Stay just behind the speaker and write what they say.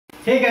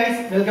Hey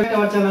guys, welcome to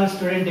our channel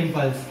Student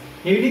Impulse,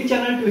 a unique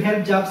channel to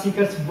help job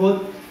seekers,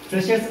 both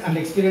freshers and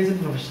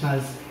experienced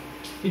professionals.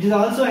 It is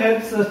also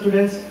helps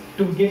students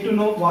to get to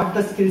know what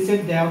the skill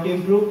set they have to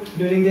improve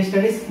during their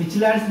studies, which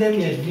lands them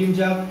a dream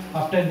job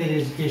after their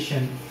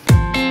education.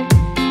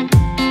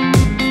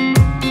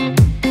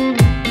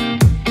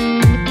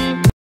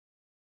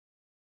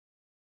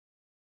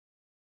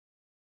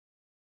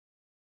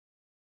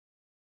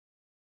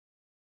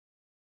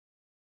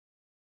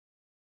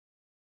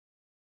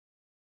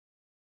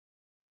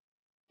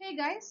 Hey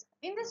guys,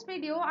 in this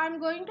video I'm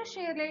going to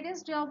share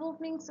latest job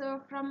openings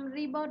from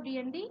Rebar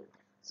D&D.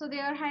 So they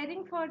are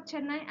hiring for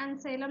Chennai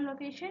and Salem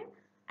location.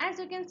 As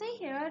you can see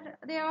here,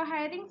 they are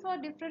hiring for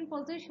different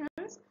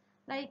positions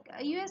like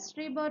US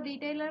Rebar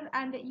Detailer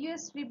and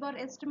US Rebar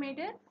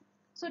Estimator.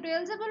 So to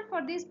eligible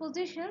for these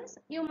positions,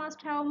 you must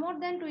have more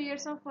than 2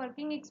 years of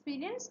working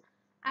experience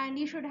and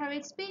you should have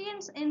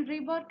experience in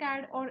Rebar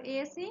CAD or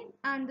ASE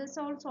and the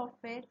Sol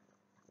software.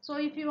 So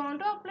if you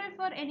want to apply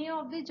for any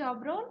of the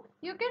job role,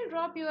 you can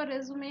drop your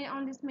resume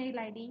on this mail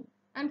ID.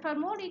 And for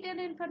more detailed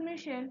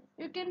information,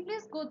 you can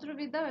please go through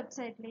with the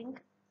website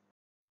link.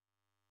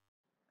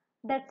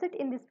 That's it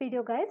in this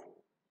video, guys.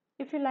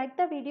 If you like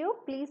the video,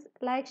 please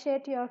like, share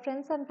to your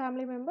friends and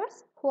family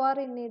members who are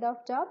in need of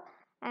job.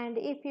 And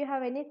if you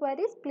have any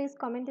queries, please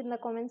comment in the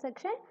comment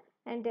section.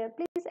 And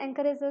please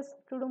encourage us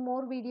to do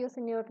more videos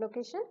in your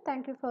location.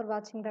 Thank you for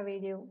watching the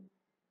video.